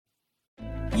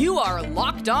You are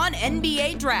Locked On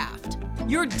NBA Draft,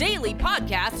 your daily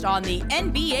podcast on the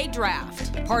NBA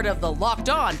Draft, part of the Locked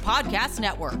On Podcast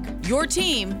Network, your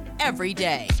team every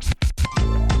day.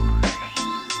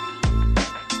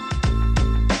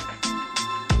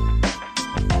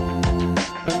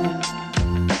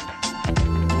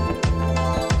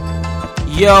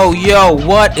 Yo,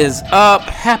 what is up?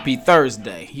 Happy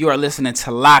Thursday. You are listening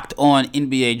to Locked On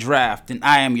NBA Draft, and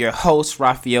I am your host,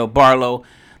 Rafael Barlow,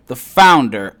 the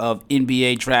founder of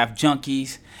NBA Draft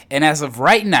Junkies. And as of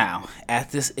right now,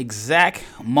 at this exact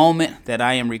moment that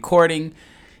I am recording,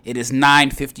 it is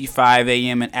 9:55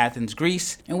 a.m. in Athens,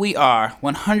 Greece, and we are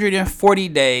 140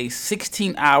 days,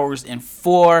 16 hours, and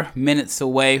 4 minutes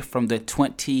away from the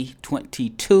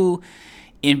 2022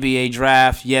 NBA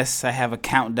Draft. Yes, I have a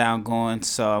countdown going,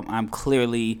 so I'm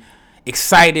clearly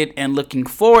excited and looking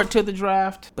forward to the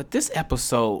draft. But this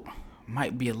episode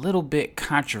might be a little bit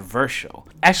controversial.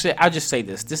 Actually, I'll just say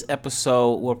this. This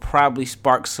episode will probably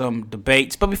spark some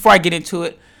debates. But before I get into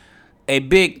it, a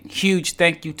big, huge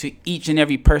thank you to each and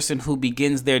every person who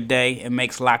begins their day and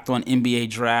makes Locked On NBA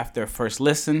Draft their first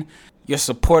listen. Your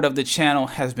support of the channel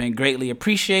has been greatly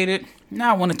appreciated.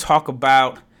 Now I want to talk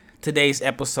about today's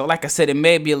episode. Like I said, it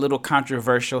may be a little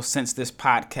controversial since this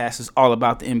podcast is all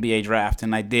about the NBA Draft,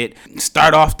 and I did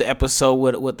start off the episode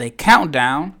with a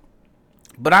countdown,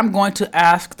 but I'm going to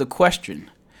ask the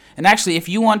question. And actually, if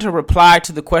you want to reply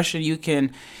to the question, you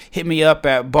can hit me up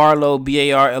at Barlow,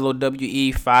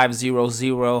 BARLOWE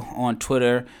 500 on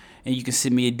Twitter, and you can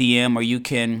send me a DM, or you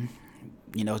can,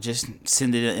 just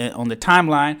send it on the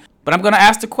timeline. But I'm going to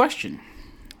ask the question.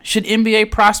 Should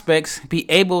NBA prospects be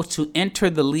able to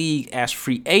enter the league as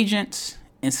free agents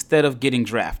instead of getting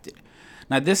drafted?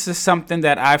 Now, this is something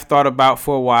that I've thought about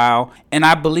for a while, and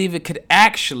I believe it could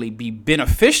actually be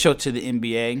beneficial to the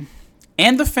NBA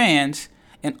and the fans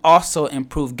and also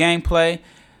improve gameplay.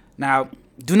 Now,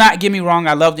 do not get me wrong,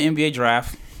 I love the NBA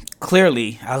Draft.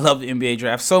 Clearly, I love the NBA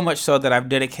Draft, so much so that I've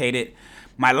dedicated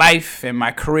my life and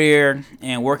my career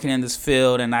and working in this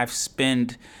field, and I've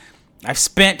spent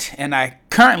and I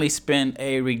currently spend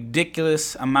a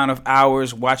ridiculous amount of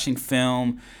hours watching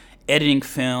film, editing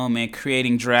film, and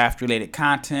creating draft-related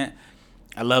content.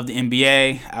 I love the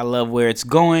NBA. I love where it's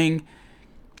going.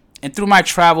 And through my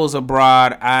travels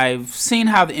abroad, I've seen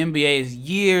how the NBA is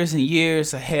years and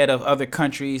years ahead of other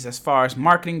countries as far as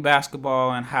marketing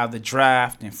basketball, and how the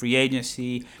draft and free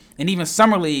agency and even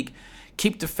summer league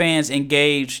keep the fans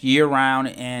engaged year-round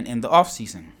and in the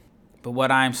offseason. But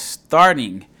what I'm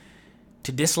starting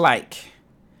to dislike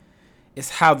is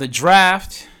how the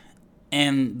draft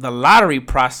and the lottery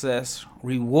process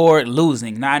reward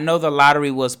losing. Now, I know the lottery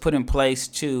was put in place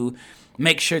to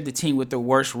make sure the team with the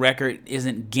worst record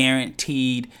isn't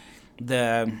guaranteed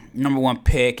the number one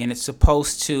pick, and it's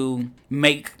supposed to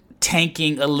make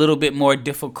tanking a little bit more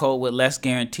difficult with less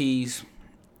guarantees.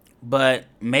 But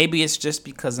maybe it's just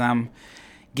because I'm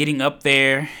getting up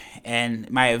there and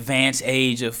my advanced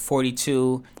age of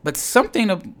 42. But something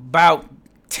about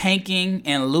tanking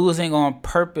and losing on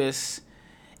purpose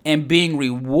and being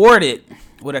rewarded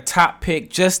with a top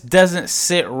pick just doesn't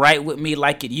sit right with me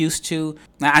like it used to.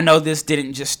 Now, I know this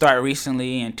didn't just start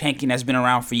recently, and tanking has been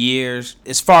around for years,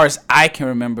 as far as I can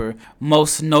remember.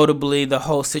 Most notably, the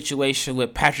whole situation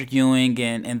with Patrick Ewing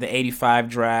and the 85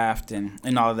 draft and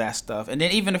all of that stuff. And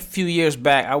then even a few years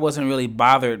back, I wasn't really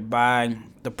bothered by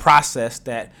the process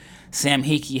that Sam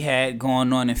Hinkie had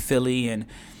going on in Philly.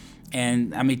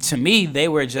 And I mean, to me, they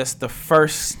were just the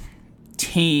first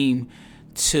team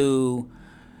to,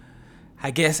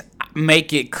 I guess,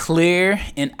 make it clear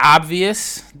and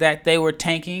obvious that they were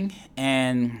tanking,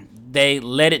 and they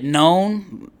let it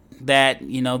known that,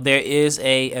 there is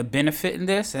a benefit in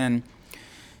this. And,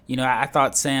 I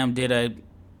thought Sam I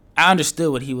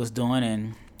understood what he was doing,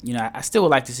 and, I still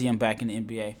would like to see him back in the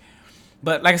NBA.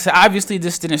 But like I said, obviously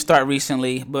this didn't start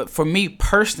recently, but for me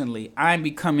personally, I'm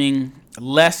becoming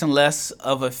less and less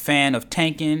of a fan of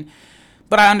tanking.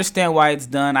 But I understand why it's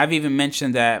done. I've even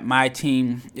mentioned that my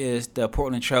team is the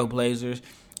Portland Trail Blazers,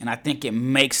 and I think it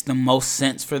makes the most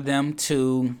sense for them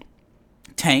to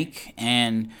tank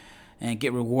and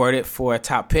get rewarded for a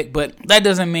top pick. But that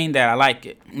doesn't mean that I like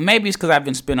it. Maybe it's because I've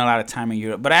been spending a lot of time in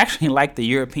Europe, but I actually like the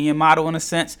European model in a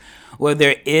sense, where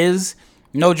there is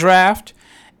no draft,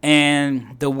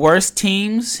 and the worst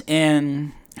teams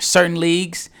in certain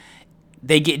leagues,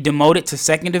 they get demoted to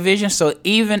second division. So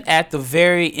even at the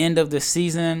very end of the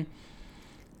season,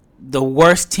 the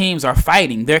worst teams are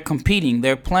fighting. They're competing.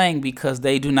 They're playing because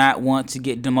they do not want to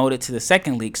get demoted to the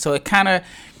second league. So it kind of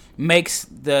makes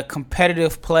the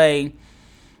competitive play,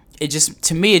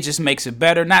 to me, it just makes it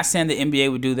better. Not saying the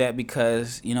NBA would do that,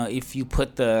 because, if you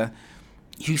put the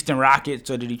Houston Rockets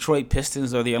or the Detroit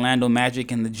Pistons or the Orlando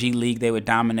Magic in the G League, they would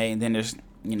dominate. And then there's,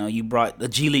 you brought the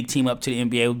G League team up to the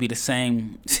NBA, it would be the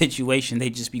same situation.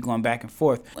 They'd just be going back and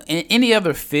forth. In any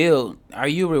other field, are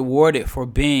you rewarded for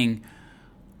being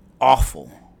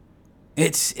awful?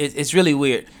 It's really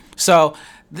weird. So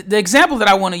the example that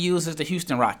I want to use is the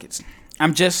Houston Rockets.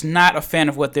 I'm just not a fan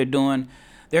of what they're doing.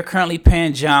 They're currently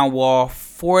paying John Wall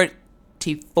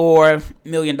 $44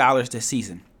 million this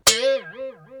season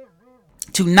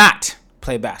to not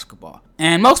play basketball.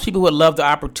 And most people would love the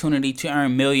opportunity to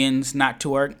earn millions, not to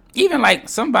work. Even like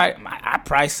somebody, I'd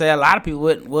probably say a lot of people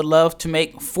would love to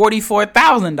make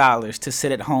 $44,000 to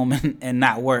sit at home and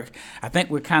not work. I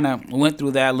think we kind of went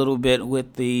through that a little bit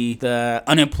with the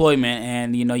unemployment,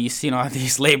 and you see all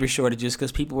these labor shortages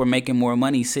because people were making more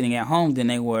money sitting at home than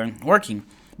they were working.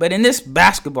 But in this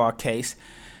basketball case,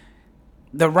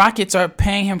 the Rockets are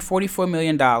paying him $44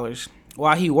 million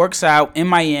while he works out in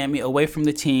Miami away from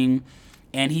the team.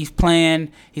 And he's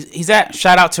playing.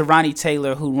 Shout out to Ronnie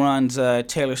Taylor, who runs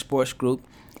Taylor Sports Group.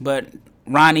 But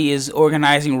Ronnie is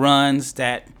organizing runs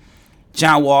that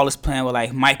John Wall is playing with,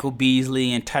 like Michael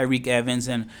Beasley and Tyreek Evans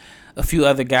and a few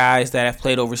other guys that have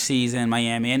played overseas in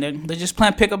Miami. And they're just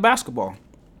playing pickup basketball.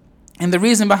 And the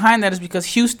reason behind that is because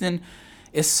Houston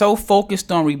is so focused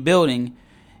on rebuilding,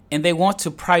 and they want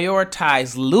to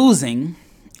prioritize losing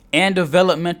and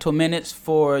developmental minutes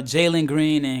for Jalen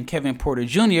Green and Kevin Porter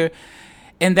Jr.,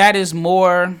 and that is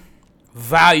more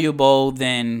valuable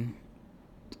than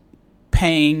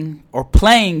paying or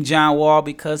playing John Wall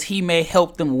because he may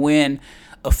help them win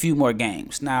a few more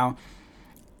games. Now,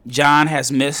 John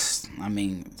has missed,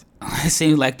 it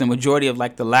seems like the majority of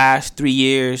the last 3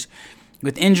 years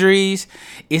with injuries.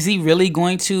 Is he really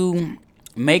going to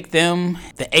make them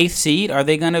the 8th seed? Are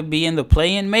they going to be in the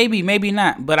play-in? Maybe, maybe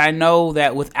not. But I know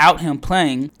that without him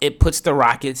playing, it puts the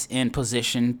Rockets in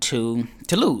position to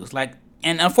lose.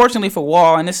 And unfortunately for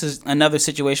Wall, and this is another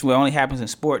situation where it only happens in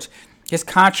sports, his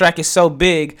contract is so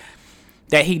big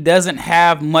that he doesn't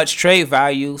have much trade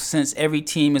value since every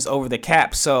team is over the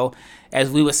cap. So,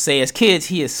 as we would say as kids,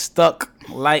 he is stuck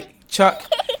like Chuck.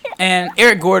 And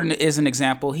Eric Gordon is an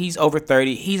example. He's over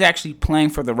 30. He's actually playing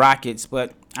for the Rockets,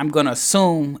 but I'm going to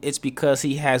assume it's because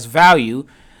he has value.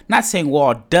 Not saying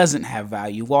Wall doesn't have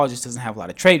value. Wall just doesn't have a lot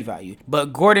of trade value.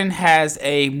 But Gordon has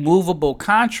a movable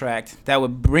contract that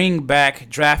would bring back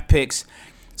draft picks.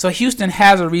 So Houston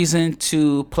has a reason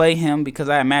to play him because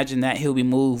I imagine that he'll be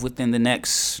moved within the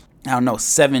next,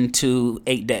 7 to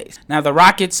 8 days. Now, the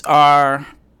Rockets are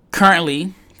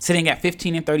currently sitting at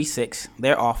 15-36.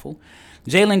 They're awful.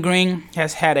 Jalen Green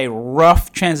has had a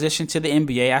rough transition to the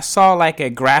NBA. I saw a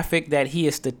graphic that he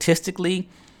is statistically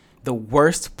the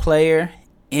worst player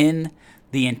in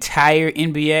the entire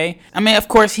NBA. Of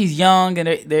course, he's young and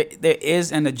there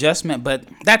is an adjustment, but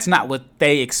that's not what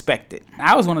they expected.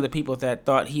 I was one of the people that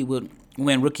thought he would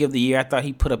win Rookie of the Year. I thought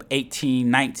he put up 18,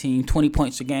 19, 20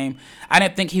 points a game. I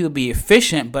didn't think he would be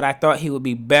efficient, but I thought he would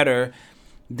be better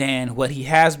than what he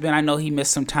has been. I know he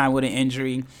missed some time with an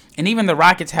injury, and even the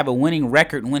Rockets have a winning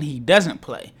record when he doesn't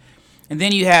play. And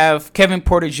then you have Kevin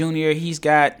Porter Jr. He's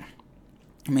got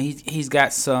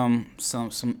some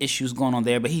issues going on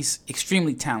there, but he's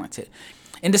extremely talented.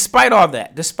 And despite all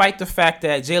that, despite the fact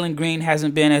that Jalen Green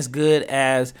hasn't been as good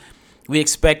as we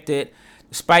expected,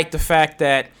 despite the fact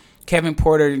that Kevin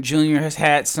Porter Jr. has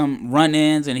had some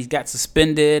run-ins and he's got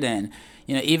suspended, and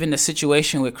even the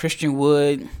situation with Christian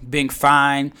Wood being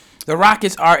fined, the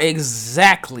Rockets are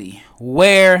exactly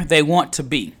where they want to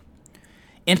be,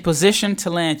 in position to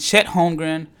land Chet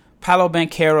Holmgren, Paolo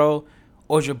Banchero,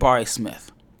 or Jabari Smith.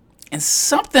 And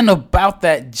something about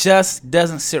that just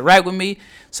doesn't sit right with me.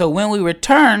 So when we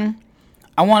return,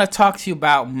 I want to talk to you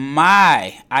about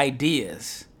my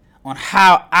ideas on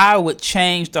how I would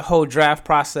change the whole draft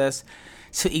process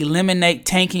to eliminate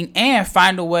tanking and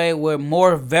find a way where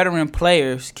more veteran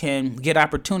players can get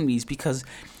opportunities, because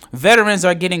veterans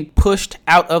are getting pushed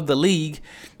out of the league.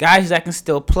 Guys that can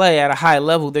still play at a high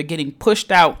level, they're getting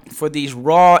pushed out for these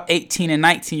raw 18 and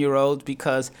 19-year-olds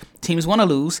because teams want to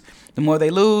lose. The more they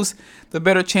lose, the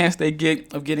better chance they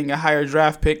get of getting a higher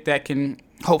draft pick that can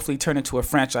hopefully turn into a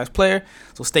franchise player.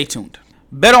 So stay tuned.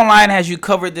 BetOnline has you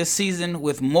covered this season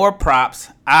with more props,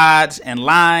 odds, and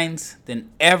lines than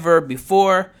ever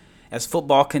before as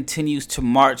football continues to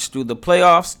march through the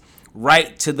playoffs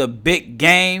right to the big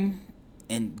game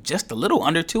in just a little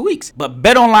under 2 weeks. But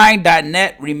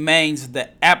BetOnline.net remains the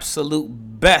absolute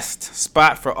best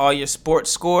spot for all your sports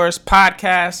scores,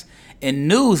 podcasts, and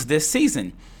news this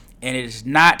season. And it is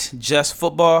not just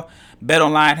football.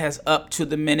 BetOnline has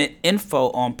up-to-the-minute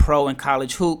info on pro and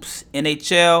college hoops,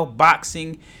 NHL,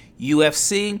 boxing,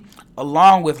 UFC,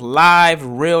 along with live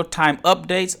real-time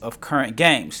updates of current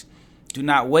games. Do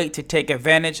not wait to take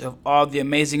advantage of all the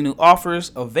amazing new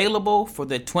offers available for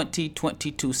the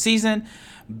 2022 season.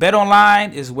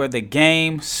 BetOnline is where the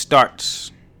game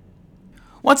starts.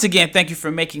 Once again, thank you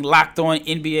for making Locked On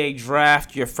NBA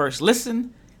Draft your first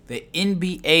listen. The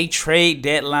NBA trade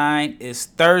deadline is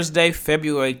Thursday,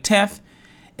 February 10th.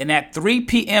 And at 3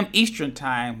 p.m. Eastern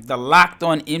Time, the Locked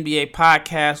On NBA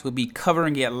podcast will be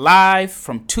covering it live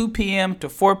from 2 p.m. to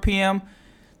 4 p.m.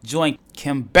 Join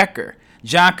Kim Becker,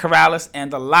 John Corrales,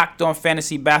 and the Locked On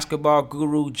Fantasy Basketball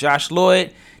guru Josh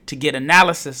Lloyd to get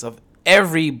analysis of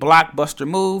every blockbuster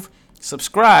move.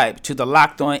 Subscribe to the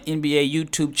Locked On NBA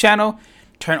YouTube channel.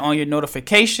 Turn on your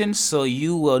notifications so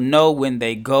you will know when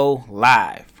they go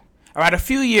live. All right, a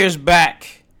few years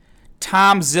back,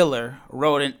 Tom Ziller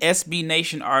wrote an SB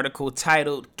Nation article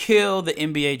titled "Kill the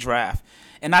NBA Draft."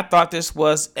 And I thought this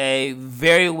was a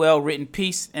very well-written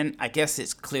piece, and I guess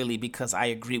it's clearly because I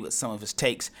agree with some of his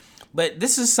takes. But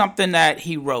this is something that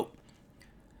he wrote.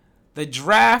 The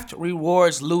draft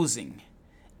rewards losing,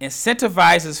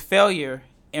 incentivizes failure,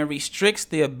 and restricts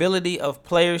the ability of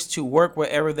players to work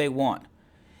wherever they want.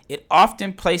 It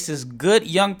often places good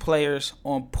young players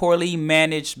on poorly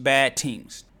managed bad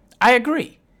teams. I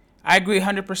agree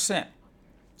 100%.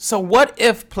 So what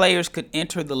if players could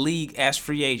enter the league as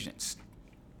free agents?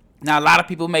 Now, a lot of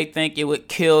people may think it would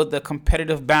kill the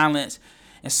competitive balance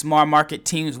and small market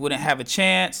teams wouldn't have a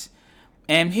chance.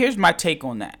 And here's my take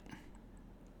on that.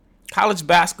 College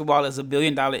basketball is a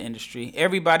billion-dollar industry.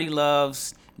 Everybody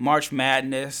loves March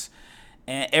Madness.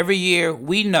 And every year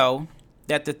we know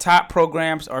that the top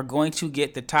programs are going to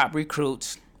get the top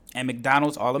recruits and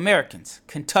McDonald's All-Americans.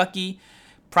 Kentucky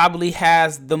probably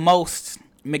has the most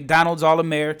McDonald's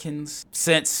All-Americans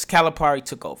since Calipari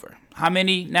took over. How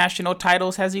many national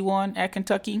titles has he won at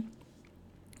Kentucky?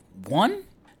 1?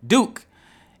 Duke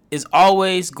is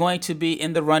always going to be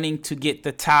in the running to get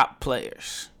the top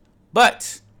players.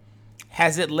 But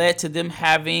has it led to them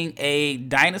having a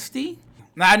dynasty?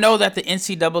 Now, I know that the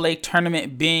NCAA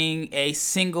tournament being a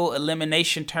single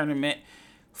elimination tournament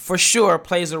for sure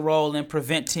plays a role in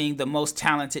preventing the most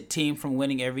talented team from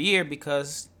winning every year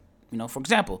because, for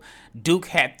example, Duke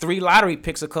had 3 lottery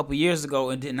picks a couple years ago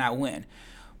and did not win.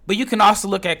 But you can also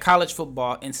look at college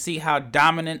football and see how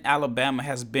dominant Alabama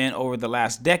has been over the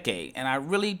last decade. And I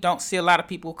really don't see a lot of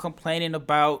people complaining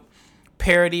about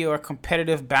parity or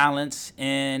competitive balance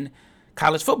in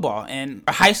college football. And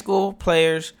high school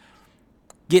players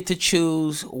get to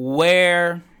choose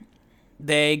where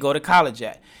they go to college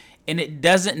at. And it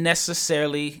doesn't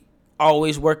necessarily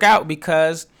always work out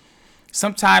because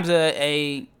sometimes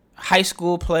a high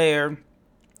school player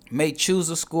may choose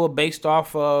a school based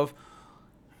off of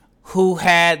who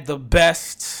had the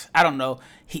best,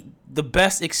 the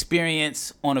best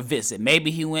experience on a visit.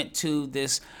 Maybe he went to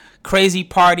this crazy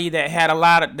party that he had a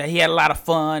lot of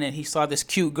fun, and he saw this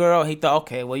cute girl. He thought,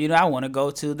 okay, well, I want to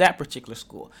go to that particular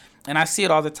school. And I see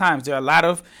it all the time. There are a lot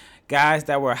of guys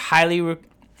that were highly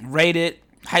rated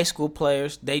high school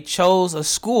players. They chose a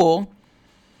school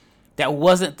that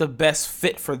wasn't the best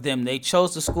fit for them. They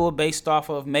chose the school based off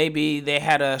of maybe they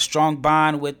had a strong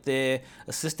bond with the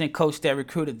assistant coach that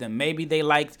recruited them. Maybe they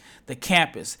liked the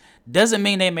campus. Doesn't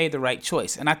mean they made the right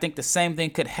choice. And I think the same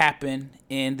thing could happen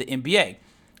in the NBA.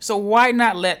 So why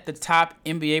not let the top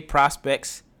NBA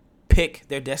prospects pick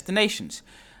their destinations?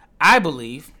 I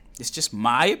believe, it's just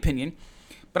my opinion,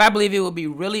 but I believe it would be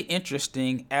really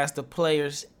interesting as the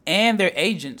players and their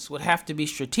agents would have to be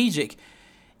strategic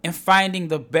in finding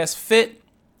the best fit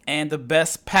and the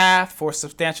best path for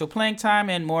substantial playing time,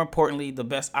 and more importantly, the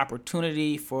best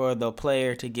opportunity for the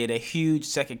player to get a huge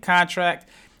second contract.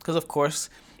 Because, of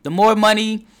course, the more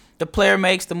money the player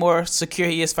makes, the more secure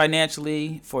he is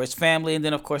financially for his family, and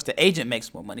then, of course, the agent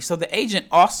makes more money. So the agent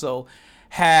also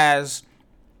has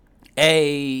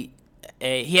he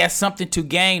has something to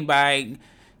gain by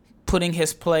putting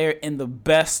his player in the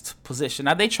best position.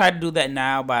 Now, they try to do that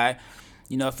now by,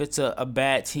 if it's a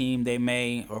bad team, they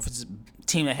may, or if it's a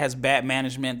team that has bad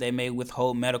management, they may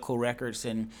withhold medical records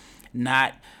and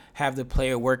not have the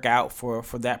player work out for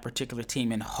that particular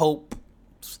team in hopes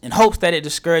that it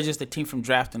discourages the team from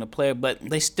drafting a player, but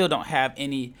they still don't have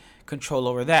any control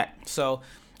over that. So,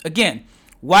 again,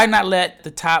 why not let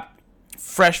the top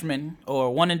freshmen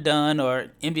or one and done or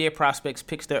NBA prospects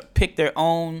pick their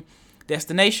own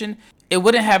destination? It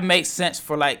wouldn't have made sense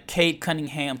for like Cade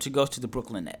Cunningham to go to the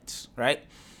Brooklyn Nets, right?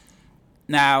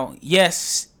 Now,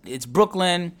 yes, it's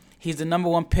Brooklyn. He's the number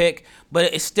 1 pick,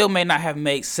 but it still may not have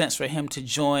made sense for him to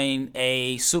join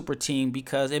a super team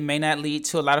because it may not lead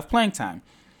to a lot of playing time.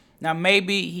 Now,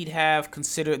 maybe he'd have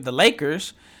considered the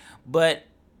Lakers, But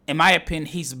in my opinion,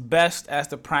 he's best as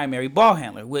the primary ball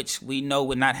handler, which we know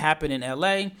would not happen in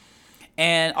LA.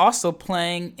 And also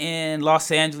playing in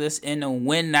Los Angeles in a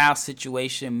win-now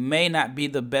situation may not be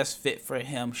the best fit for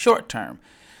him short term.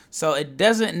 So it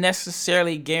doesn't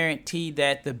necessarily guarantee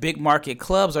that the big market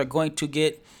clubs are going to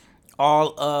get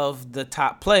all of the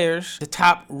top players, the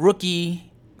top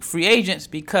rookie free agents,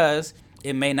 because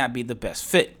it may not be the best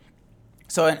fit.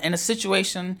 So in a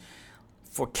situation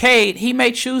for Cade, he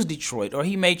may choose Detroit or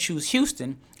he may choose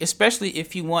Houston, especially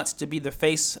if he wants to be the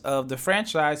face of the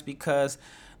franchise, because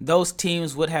those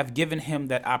teams would have given him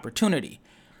that opportunity.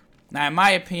 Now, in my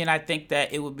opinion, I think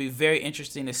that it would be very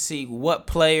interesting to see what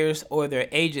players or their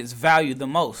agents value the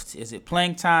most. Is it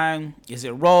playing time? Is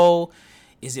it role?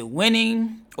 Is it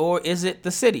winning? Or is it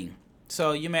the city?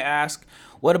 So you may ask,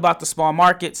 what about the small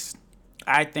markets?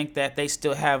 I think that they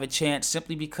still have a chance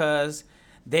simply because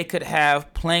they could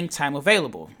have playing time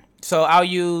available. So I'll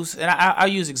use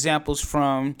examples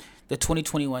from the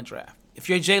 2021 draft. If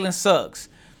you're Jalen Suggs,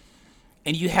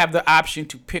 and you have the option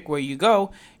to pick where you go,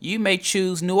 you may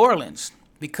choose New Orleans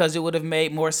because it would have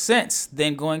made more sense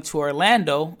than going to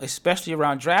Orlando, especially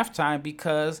around draft time,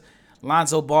 because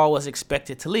Lonzo Ball was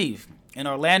expected to leave. In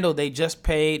Orlando, they just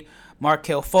paid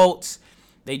Markelle Fultz.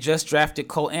 They just drafted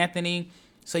Cole Anthony.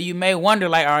 So you may wonder,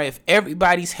 all right, if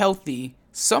everybody's healthy,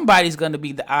 somebody's going to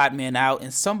be the odd man out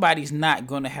and somebody's not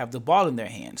going to have the ball in their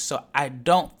hands. So I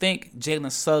don't think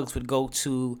Jalen Suggs would go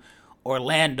to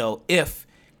Orlando if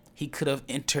he could have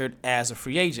entered as a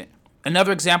free agent.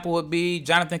 Another example would be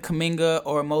Jonathan Kuminga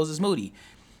or Moses Moody.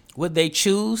 Would they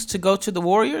choose to go to the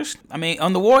Warriors? I mean,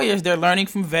 on the Warriors, they're learning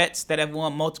from vets that have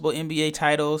won multiple NBA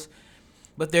titles,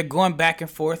 but they're going back and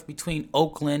forth between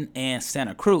Oakland and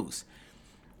Santa Cruz.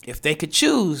 If they could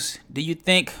choose, do you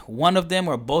think one of them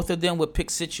or both of them would pick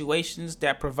situations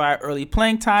that provide early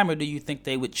playing time, or do you think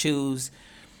they would choose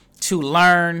to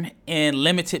learn in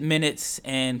limited minutes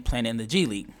and play in the G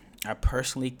League? I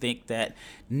personally think that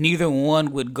neither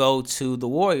one would go to the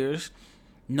Warriors,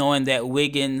 knowing that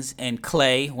Wiggins and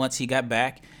Clay, once he got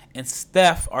back, and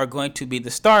Steph are going to be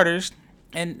the starters,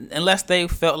 and unless they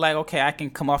felt like, okay, I can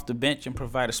come off the bench and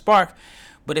provide a spark,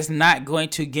 but it's not going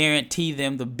to guarantee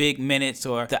them the big minutes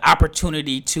or the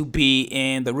opportunity to be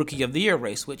in the Rookie of the Year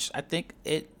race, which I think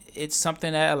it's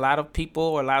something that a lot of people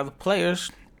or a lot of the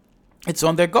players, it's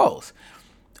on their goals.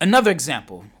 Another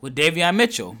example, would Davion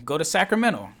Mitchell go to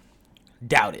Sacramento?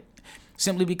 Doubt it.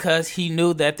 Simply because he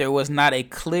knew that there was not a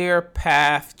clear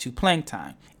path to playing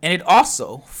time. And it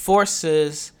also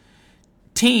forces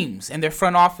teams and their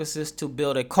front offices to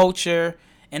build a culture,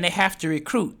 and they have to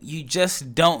recruit. You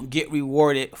just don't get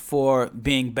rewarded for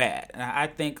being bad. And I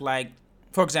think,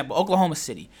 for example, Oklahoma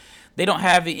City, they don't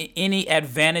have any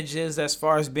advantages as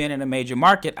far as being in a major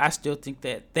market. I still think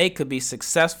that they could be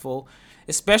successful,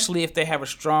 especially if they have a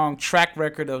strong track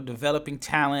record of developing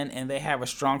talent and they have a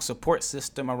strong support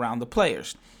system around the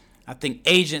players. I think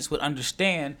agents would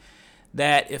understand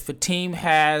that if a team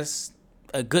has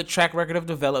a good track record of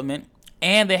development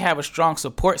and they have a strong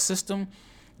support system,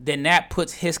 then that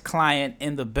puts his client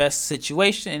in the best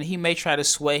situation, and he may try to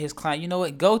sway his client, you know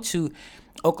what, go to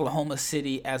Oklahoma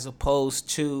City as opposed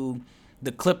to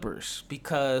the Clippers,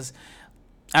 because,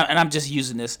 and I'm just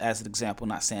using this as an example,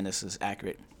 not saying this is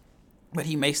accurate, but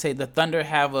he may say the Thunder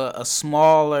have a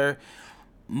smaller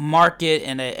market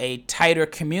and a tighter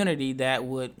community that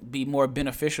would be more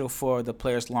beneficial for the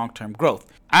players' long-term growth.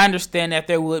 I understand that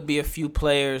there would be a few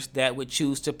players that would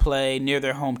choose to play near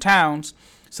their hometowns,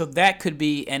 so that could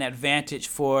be an advantage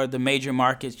for the major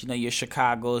markets, your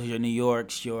Chicago's, your New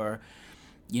York's, your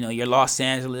Los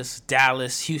Angeles,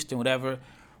 Dallas, Houston, whatever.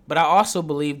 But I also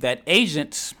believe that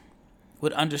agents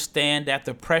would understand that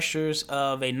the pressures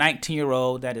of a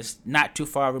 19-year-old that is not too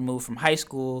far removed from high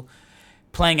school,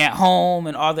 playing at home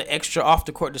and all the extra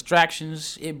off-the-court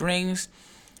distractions it brings.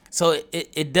 So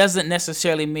it doesn't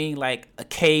necessarily mean like a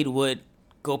Cade would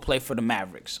go play for the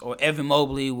Mavericks, or Evan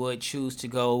Mobley would choose to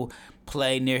go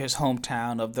play near his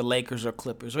hometown of the Lakers or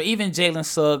Clippers, or even Jalen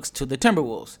Suggs to the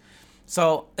Timberwolves.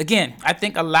 So, again, I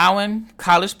think allowing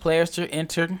college players to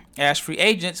enter as free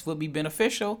agents would be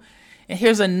beneficial. And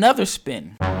here's another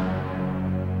spin.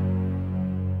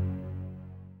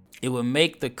 It would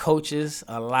make the coaches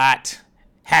a lot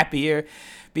happier,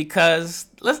 because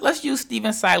let's use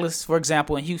Stephen Silas, for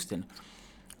example, in Houston.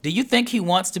 Do you think he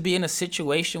wants to be in a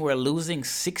situation where losing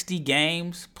 60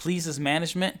 games pleases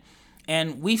management?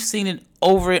 And we've seen it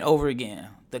over and over again.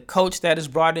 The coach that is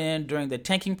brought in during the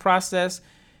tanking process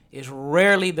is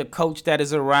rarely the coach that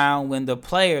is around when the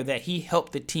player that he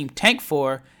helped the team tank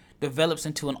for develops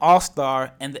into an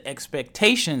all-star and the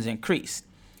expectations increase.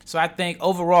 So I think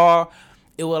overall,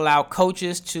 It will allow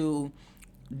coaches to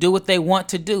do what they want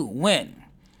to do, win.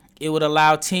 It would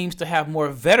allow teams to have more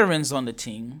veterans on the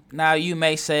team. Now, you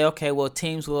may say, okay, well,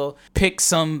 teams will pick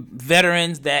some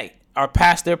veterans that are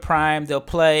past their prime.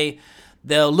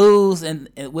 They'll lose, and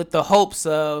with the hopes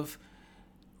of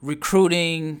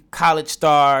recruiting college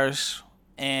stars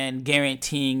and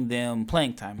guaranteeing them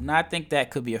playing time. Now, I think that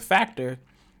could be a factor.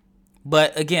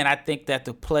 But again, I think that if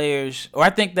the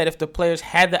players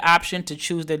had the option to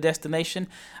choose their destination,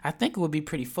 I think it would be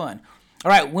pretty fun. All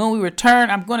right, when we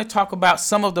return, I'm going to talk about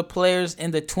some of the players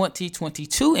in the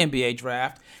 2022 NBA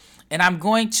draft, and I'm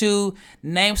going to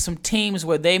name some teams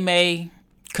where they may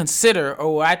consider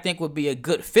or what I think would be a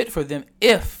good fit for them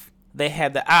if they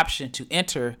had the option to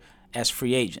enter as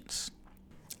free agents.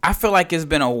 I feel like it's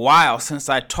been a while since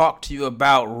I talked to you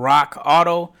about Rock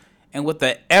Auto, and with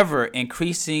the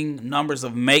ever-increasing numbers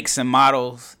of makes and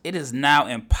models, it is now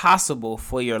impossible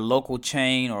for your local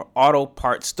chain or auto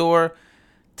parts store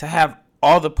to have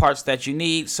all the parts that you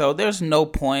need. So there's no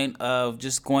point of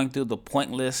just going through the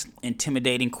pointless,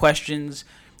 intimidating questions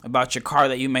about your car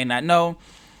that you may not know,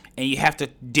 and you have to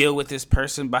deal with this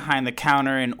person behind the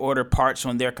counter and order parts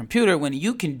on their computer when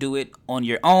you can do it on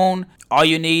your own. All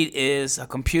you need is a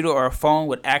computer or a phone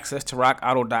with access to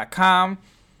rockauto.com,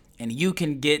 and you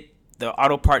can get the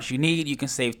auto parts you need. You can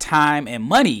save time and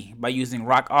money by using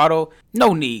Rock Auto.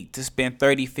 No need to spend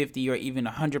 30, 50, or even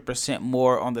 100%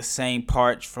 more on the same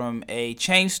parts from a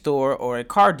chain store or a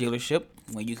car dealership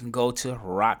when you can go to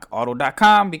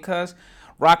rockauto.com, because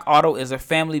Rock Auto is a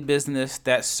family business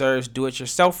that serves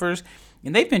do-it-yourselfers,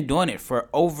 and they've been doing it for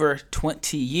over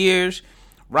 20 years.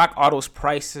 Rock Auto's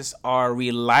prices are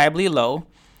reliably low,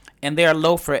 and they are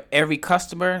low for every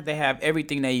customer. They have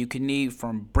everything that you can need,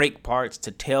 from brake parts to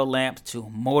tail lamps to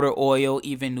motor oil,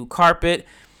 even new carpet.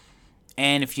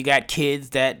 And if you got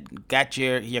kids that got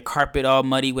your carpet all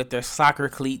muddy with their soccer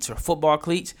cleats or football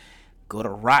cleats, go to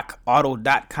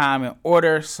rockauto.com and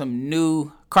order some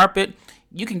new carpet.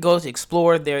 You can go to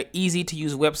explore their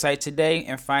easy-to-use website today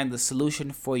and find the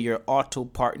solution for your auto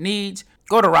part needs.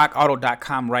 Go to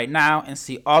rockauto.com right now and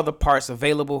see all the parts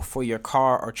available for your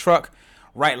car or truck.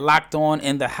 Write Locked On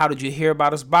in the How Did You Hear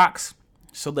About Us box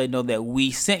so they know that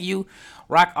we sent you.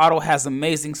 Rock Auto has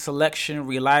amazing selection,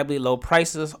 reliably low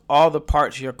prices, all the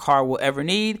parts your car will ever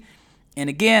need. And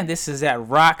again, this is at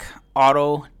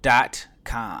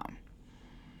rockauto.com.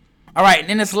 All right,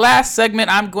 in this last segment,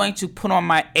 I'm going to put on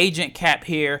my agent cap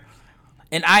here,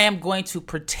 and I am going to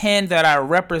pretend that I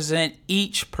represent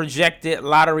each projected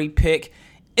lottery pick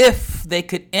if they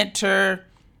could enter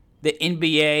the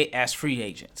NBA as free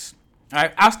agents. All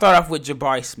right, I'll start off with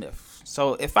Jabari Smith.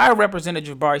 So if I represented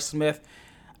Jabari Smith,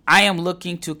 I am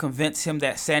looking to convince him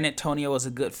that San Antonio is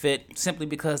a good fit simply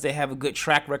because they have a good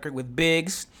track record with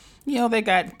bigs. You know, they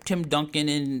got Tim Duncan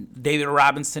and David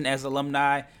Robinson as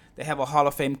alumni. They have a Hall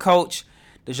of Fame coach.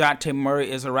 DeJounte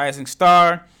Murray is a rising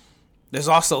star. There's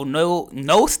also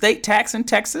no state tax in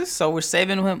Texas, so we're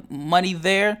saving him money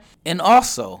there. And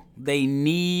also, they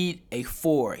need a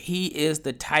 4. He is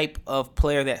the type of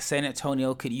player that San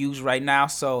Antonio could use right now.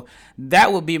 So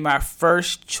that would be my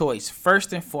first choice,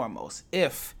 first and foremost,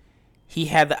 if he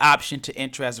had the option to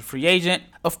enter as a free agent.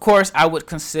 Of course, I would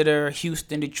consider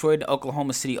Houston, Detroit, and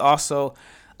Oklahoma City also.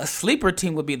 A sleeper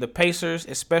team would be the Pacers,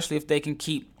 especially if they can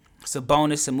keep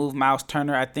Sabonis and move Miles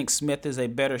Turner. I think Smith is a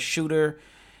better shooter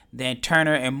than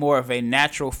Turner and more of a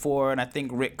natural forward. And I think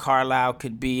Rick Carlisle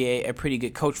could be a pretty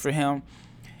good coach for him.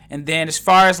 And then as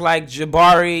far as like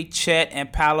Jabari, Chet,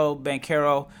 and Paolo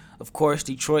Banchero, of course,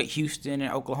 Detroit, Houston,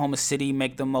 and Oklahoma City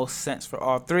make the most sense for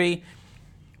all three.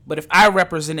 But if I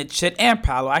represented Chet and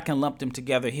Paolo, I can lump them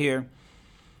together here.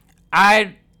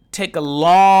 I'd take a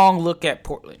long look at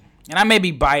Portland. And I may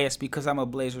be biased because I'm a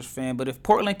Blazers fan, but if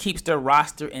Portland keeps their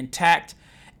roster intact,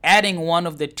 adding one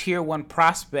of the Tier 1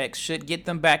 prospects should get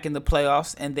them back in the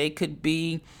playoffs, and they could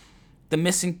be the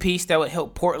missing piece that would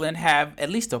help Portland have at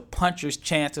least a puncher's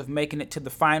chance of making it to the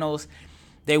finals.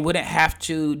 They wouldn't have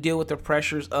to deal with the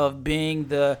pressures of being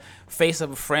the face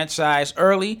of a franchise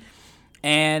early,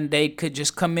 and they could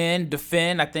just come in,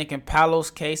 defend. I think in Paolo's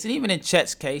case, and even in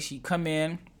Chet's case, you come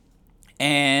in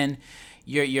and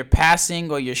you're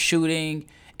passing or you're shooting,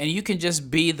 and you can just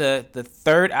be the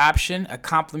third option, a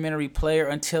complimentary player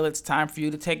until it's time for you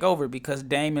to take over, because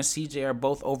Dame and CJ are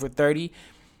both over 30.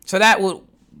 So that would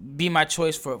be my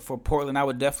choice for Portland. I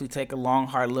would definitely take a long,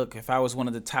 hard look if I was one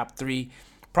of the top 3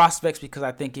 prospects, because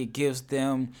I think it gives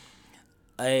them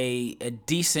a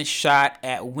decent shot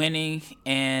at winning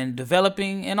and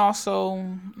developing. And also,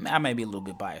 I may be a little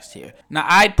bit biased here. Now,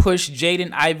 I'd push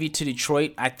Jaden Ivey to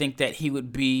Detroit. I think that he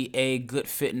would be a good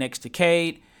fit next to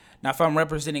Cade. Now, if I'm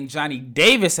representing Johnny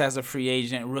Davis as a free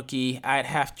agent rookie, I'd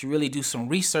have to really do some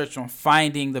research on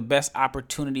finding the best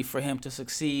opportunity for him to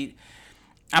succeed.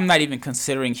 I'm not even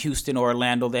considering Houston or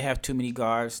Orlando. They have too many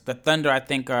guards. The Thunder, I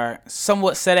think, are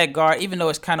somewhat set at guard, even though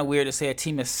it's kind of weird to say a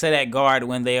team is set at guard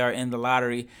when they are in the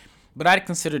lottery. But I'd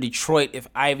consider Detroit if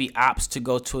Ivy opts to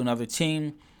go to another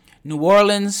team. New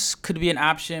Orleans could be an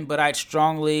option, but I'd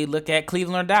strongly look at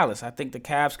Cleveland or Dallas. I think the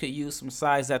Cavs could use some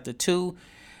size at the 2.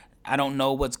 I don't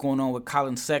know what's going on with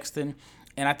Colin Sexton.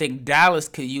 And I think Dallas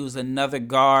could use another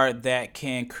guard that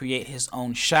can create his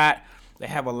own shot. They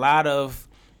have a lot of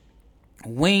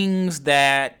wings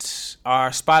that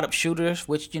are spot-up shooters,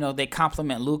 which, they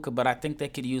complement Luka, but I think they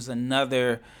could use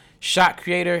another shot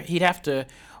creator. He'd have to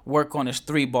work on his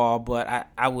 3-ball, but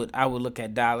I would look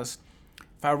at Dallas.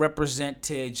 If I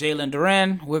represented Jalen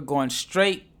Duren, we're going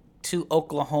straight to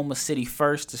Oklahoma City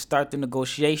first to start the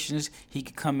negotiations. He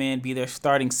could come in, be their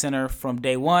starting center from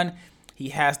day one. He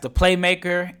has the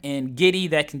playmaker in Giddey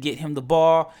that can get him the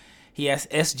ball. He has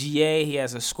SGA. He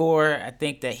has a scorer. I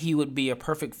think that he would be a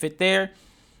perfect fit there.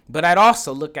 But I'd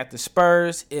also look at the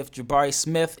Spurs if Jabari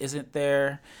Smith isn't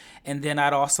there. And then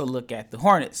I'd also look at the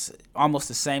Hornets. Almost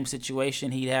the same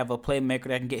situation. He'd have a playmaker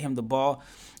that can get him the ball.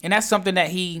 And that's something that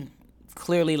he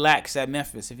clearly lacks at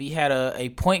Memphis. If he had a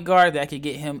point guard that could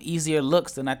get him easier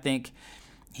looks, then I think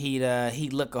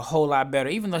he'd look a whole lot better,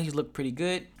 even though he's looked pretty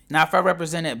good. Now, if I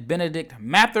represented Benedict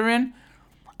Mathurin,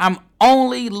 I'm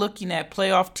only looking at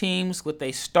playoff teams with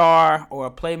a star or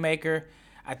a playmaker.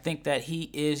 I think that he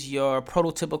is your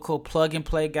prototypical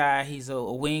plug-and-play guy. He's a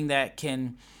wing that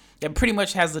pretty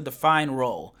much has a defined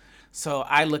role. So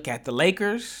I look at the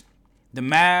Lakers, the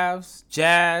Mavs,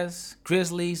 Jazz,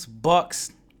 Grizzlies,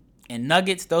 Bucks, and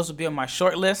Nuggets. Those would be on my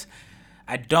short list.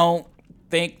 I don't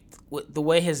think the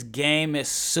way his game is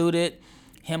suited,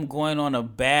 him going on a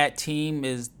bad team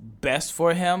is best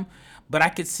for him. But I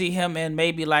could see him in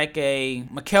maybe like a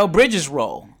Mikal Bridges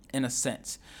role in a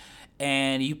sense.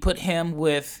 And you put him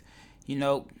with,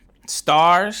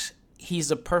 stars,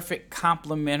 he's a perfect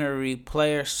complementary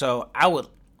player. So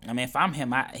if I'm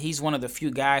him, he's one of the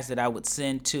few guys that I would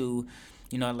send to,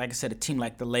 like I said, a team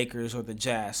like the Lakers or the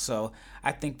Jazz. So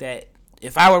I think that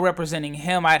if I were representing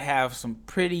him, I'd have some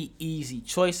pretty easy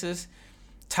choices.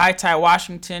 Ty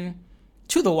Washington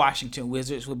to the Washington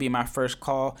Wizards would be my first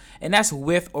call, and that's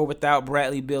with or without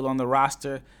Bradley Beal on the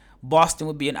roster. Boston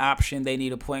would be an option. They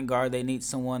need a point guard. They need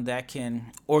someone that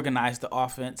can organize the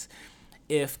offense.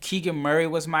 If Keegan Murray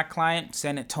was my client,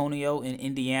 San Antonio and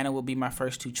Indiana would be my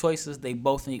first 2 choices. They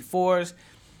both need 4s.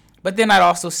 But then I'd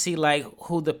also see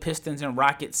who the Pistons and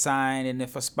Rockets sign, and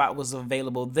if a spot was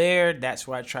available there, that's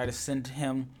where I try to send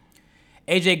him.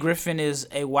 AJ Griffin is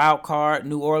a wild card.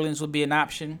 New Orleans would be an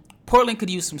option. Portland could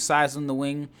use some size on the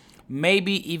wing.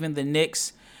 Maybe even the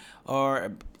Knicks,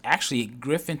 or actually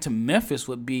Griffin to Memphis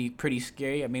would be pretty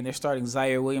scary. I mean, they're starting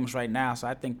Zaire Williams right now, so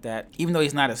I think that even though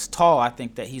he's not as tall, I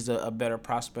think that he's a better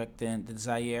prospect than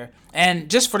Zaire. And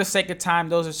just for the sake of time,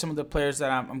 those are some of the players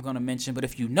that I'm going to mention. But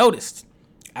if you noticed,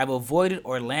 I've avoided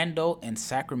Orlando and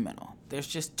Sacramento. There's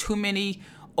just too many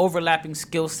overlapping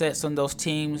skill sets on those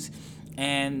teams,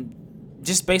 and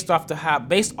just based off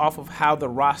of how the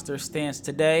roster stands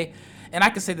today. And I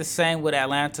can say the same with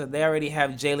Atlanta. They already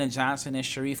have Jalen Johnson and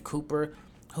Sharif Cooper,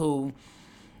 who,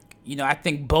 I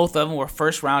think both of them were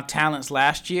first-round talents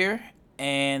last year,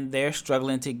 and they're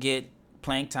struggling to get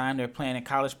playing time. They're playing in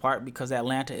College Park because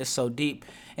Atlanta is so deep.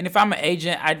 And if I'm an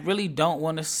agent, I really don't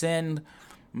want to send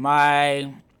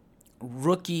my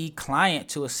rookie client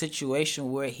to a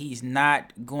situation where he's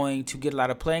not going to get a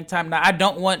lot of playing time. Now, I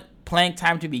don't want playing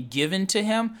time to be given to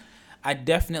him. I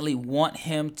definitely want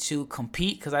him to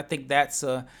compete, because I think that's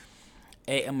a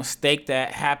mistake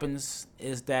that happens,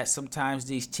 is that sometimes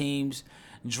these teams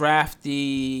draft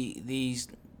these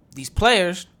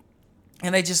players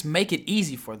and they just make it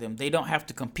easy for them. They don't have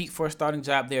to compete for a starting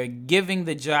job. They're giving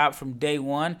the job from day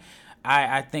one.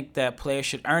 I think that players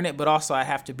should earn it, but also I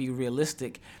have to be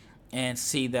realistic and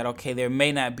see that, okay, there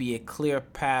may not be a clear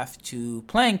path to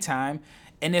playing time.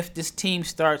 And if this team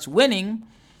starts winning,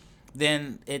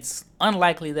 then it's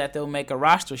unlikely that they'll make a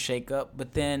roster shakeup.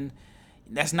 But then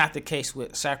that's not the case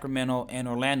with Sacramento and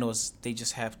Orlando. They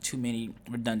just have too many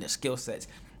redundant skill sets.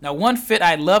 Now, one fit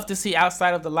I'd love to see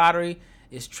outside of the lottery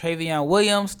is Travion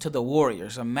Williams to the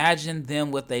Warriors. Imagine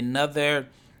them with another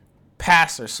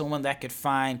passer, someone that could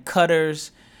find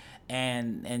cutters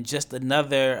and just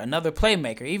another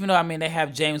playmaker. Even though, they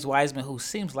have James Wiseman, who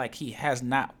seems like he has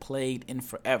not played in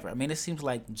forever. It seems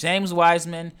like James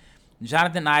Wiseman,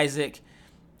 Jonathan Isaac,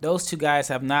 those 2 guys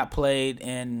have not played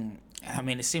in,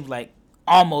 it seems like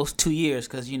almost 2 years,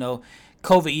 because,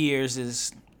 COVID years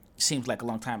is Seems like a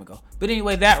long time ago. But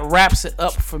anyway, that wraps it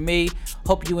up for me.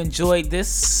 Hope you enjoyed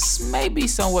this maybe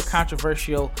somewhat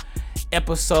controversial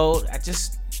episode. I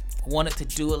just wanted to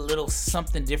do a little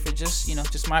something different,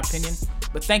 just my opinion.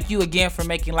 But thank you again for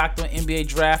making Locked On NBA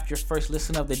Draft your first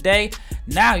listen of the day.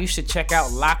 Now you should check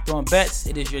out Locked On Bets.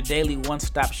 It is your daily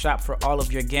one-stop shop for all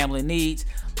of your gambling needs.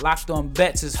 Locked On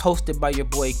Bets is hosted by your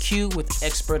boy Q with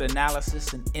expert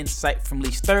analysis and insight from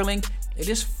Lee Sterling. It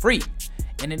is free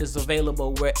and it is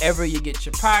available wherever you get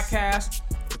your podcast.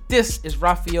 This is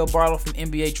Rafael Barlow from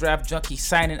NBA Draft Junkie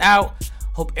signing out.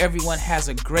 Hope everyone has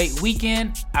a great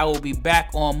weekend. I will be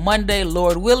back on Monday,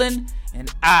 Lord willing,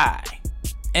 and I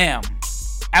am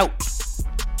out.